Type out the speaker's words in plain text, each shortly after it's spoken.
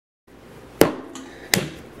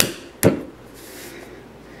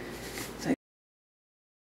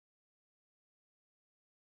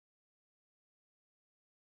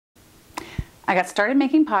I got started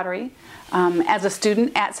making pottery as a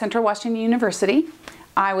student at Central Washington University.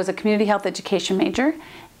 I was a community health education major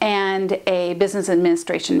and a business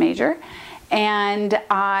administration major, and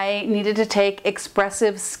I needed to take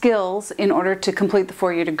expressive skills in order to complete the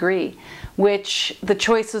four-year degree, which the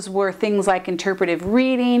choices were things like interpretive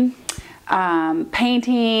reading,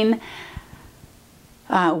 painting,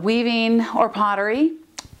 weaving, or pottery,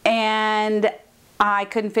 and I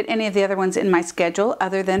couldn't fit any of the other ones in my schedule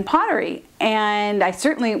other than pottery. And I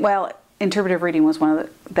certainly, well, interpretive reading was one of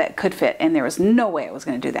that could fit, and there was no way I was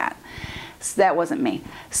going to do that. So that wasn't me.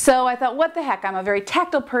 So I thought, what the heck, I'm a very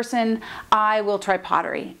tactile person, I will try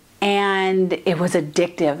pottery. And it was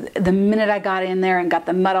addictive. The minute I got in there and got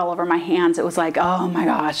the mud all over my hands, it was like, oh my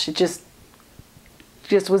gosh, it just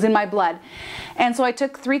was in my blood. And so I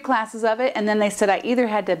took 3 classes of it, and then they said I either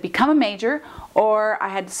had to become a major or I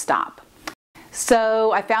had to stop.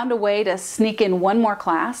 So I found a way to sneak in one more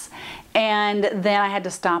class, and then I had to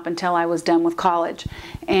stop until I was done with college.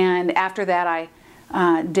 And after that,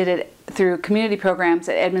 I did it through community programs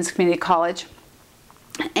at Edmonds Community College,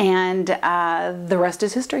 and the rest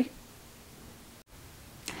is history.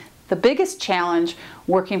 The biggest challenge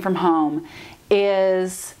working from home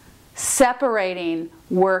is separating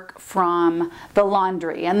work from the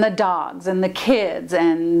laundry and the dogs and the kids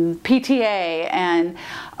and PTA and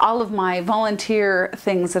all of my volunteer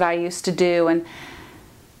things that I used to do. And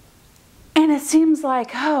it seems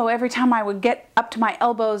like, oh, every time I would get up to my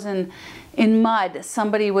elbows in mud,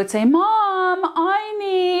 somebody would say, Mom,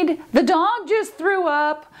 the dog just threw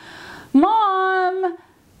up. Mom,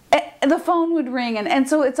 the phone would ring. And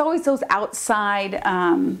so it's always those outside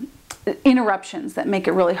interruptions that make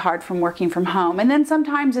it really hard from working from home. And then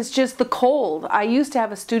sometimes it's just the cold. I used to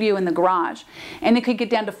have a studio in the garage, and it could get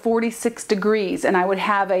down to 46 degrees, and I would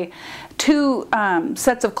have 2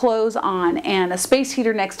 sets of clothes on and a space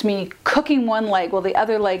heater next to me cooking one leg while the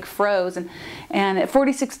other leg froze. And at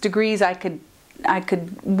 46 degrees I could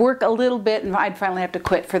work a little bit, and I'd finally have to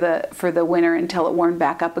quit for the winter until it warmed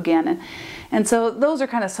back up again. And so those are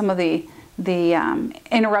kind of some of the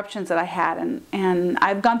interruptions that I had, and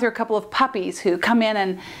I've gone through a couple of puppies who come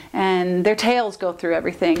in and their tails go through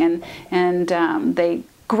everything, and they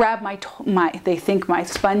grab they think my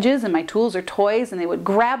sponges and my tools are toys, and they would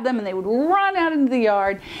grab them and they would run out into the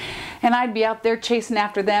yard, and I'd be out there chasing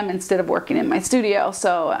after them instead of working in my studio.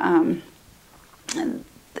 So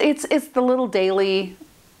it's the little daily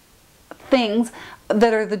things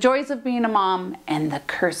that are the joys of being a mom and the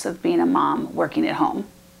curse of being a mom working at home.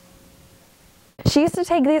 She used to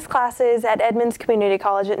take these classes at Edmonds Community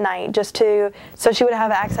College at night so she would have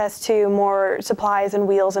access to more supplies and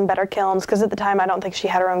wheels and better kilns, because at the time I don't think she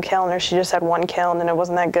had her own kiln, or she just had one kiln and it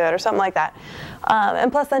wasn't that good or something like that.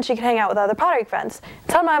 And plus then she could hang out with other pottery friends.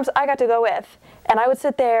 Sometimes I got to go with, and I would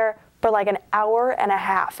sit there for like an hour and a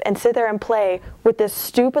half and sit there and play with this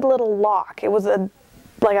stupid little lock. It was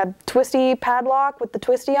like a twisty padlock with the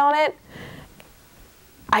twisty on it.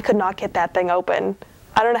 I could not get that thing open.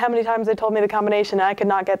 I don't know how many times they told me the combination and I could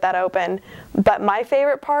not get that open. But my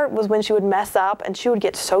favorite part was when she would mess up and she would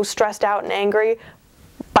get so stressed out and angry.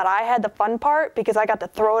 But I had the fun part because I got to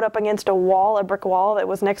throw it up against a brick wall that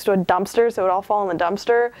was next to a dumpster, so it would all fall in the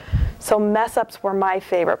dumpster. So mess ups were my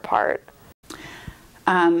favorite part.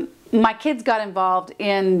 My kids got involved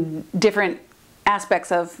in different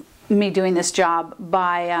aspects of me doing this job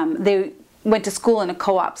by, they went to school in a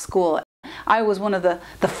co-op school. I was one of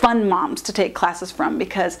the fun moms to take classes from,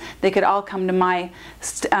 because they could all come to my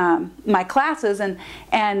classes,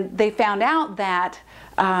 and they found out that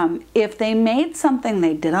if they made something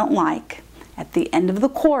they didn't like, at the end of the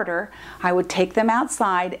quarter, I would take them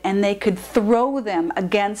outside and they could throw them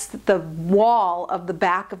against the wall of the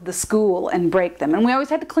back of the school and break them. And we always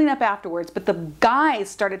had to clean up afterwards, but the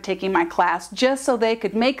guys started taking my class just so they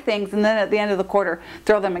could make things and then at the end of the quarter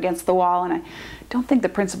throw them against the wall. And I don't think the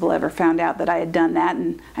principal ever found out that I had done that,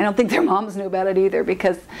 and I don't think their moms knew about it either,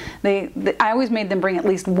 because I always made them bring at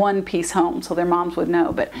least one piece home so their moms would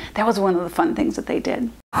know. But that was one of the fun things that they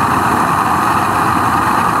did.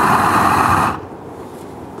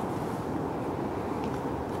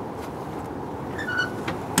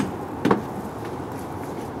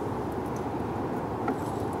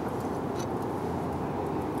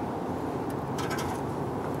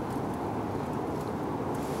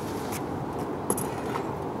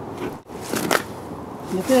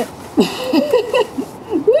 That's it.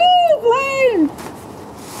 Woo, flame!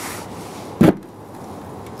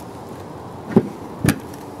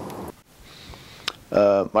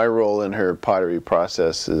 My role in her pottery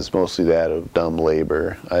process is mostly that of dumb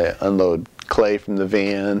labor. I unload clay from the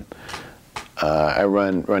van, I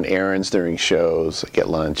run errands during shows, get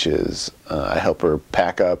lunches. I help her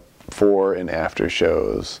pack up for and after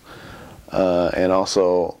shows, and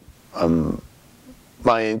also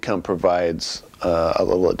my income provides a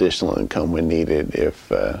little additional income when needed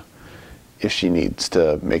if she needs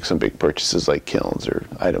to make some big purchases like kilns or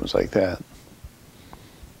items like that.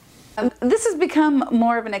 This has become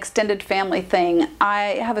more of an extended family thing.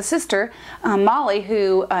 I have a sister, Molly,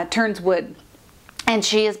 who turns wood, and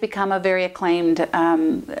she has become a very acclaimed,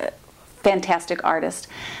 fantastic artist,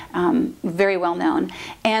 very well known.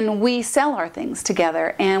 And we sell our things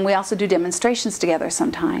together, and we also do demonstrations together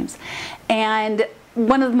sometimes. And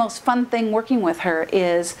one of the most fun things working with her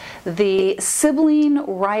is the sibling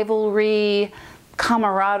rivalry,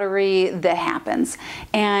 camaraderie that happens,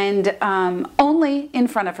 and only in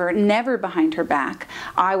front of her, never behind her back,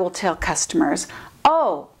 I will tell customers,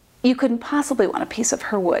 oh, you couldn't possibly want a piece of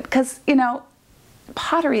her wood, because, you know,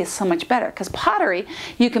 pottery is so much better, because pottery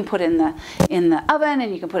you can put in the oven,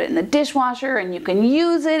 and you can put it in the dishwasher, and you can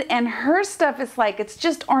use it, and her stuff is like, it's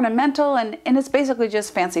just ornamental, and it's basically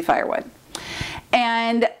just fancy firewood.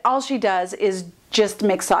 And all she does is just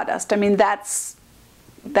make sawdust. I mean, that's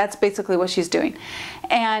basically what she's doing.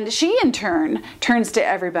 And she in turn turns to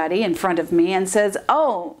everybody in front of me and says,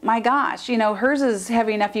 oh my gosh, you know, hers is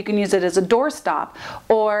heavy enough you can use it as a doorstop.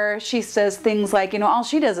 Or she says things like, you know, all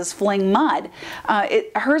she does is fling mud.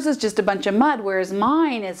 Hers is just a bunch of mud, whereas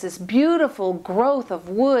mine is this beautiful growth of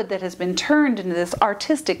wood that has been turned into this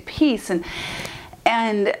artistic piece.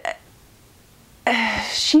 And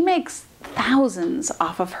she makes thousands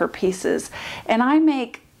off of her pieces, and I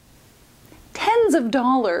make tens of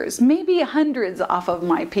dollars, maybe hundreds off of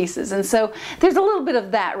my pieces. And so there's a little bit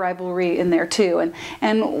of that rivalry in there too,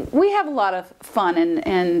 and we have a lot of fun,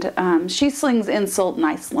 and she slings insult and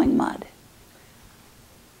I sling mud.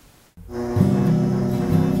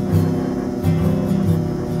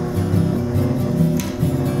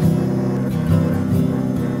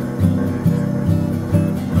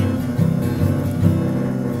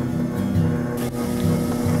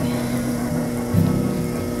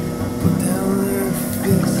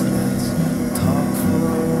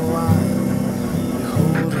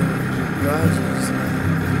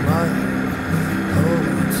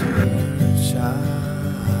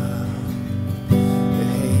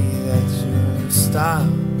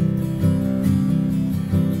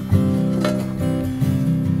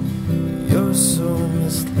 You're so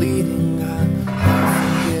misleading, I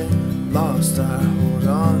get lost. I hold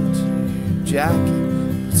on to your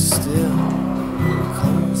jacket, but still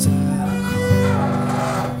comes at a cost.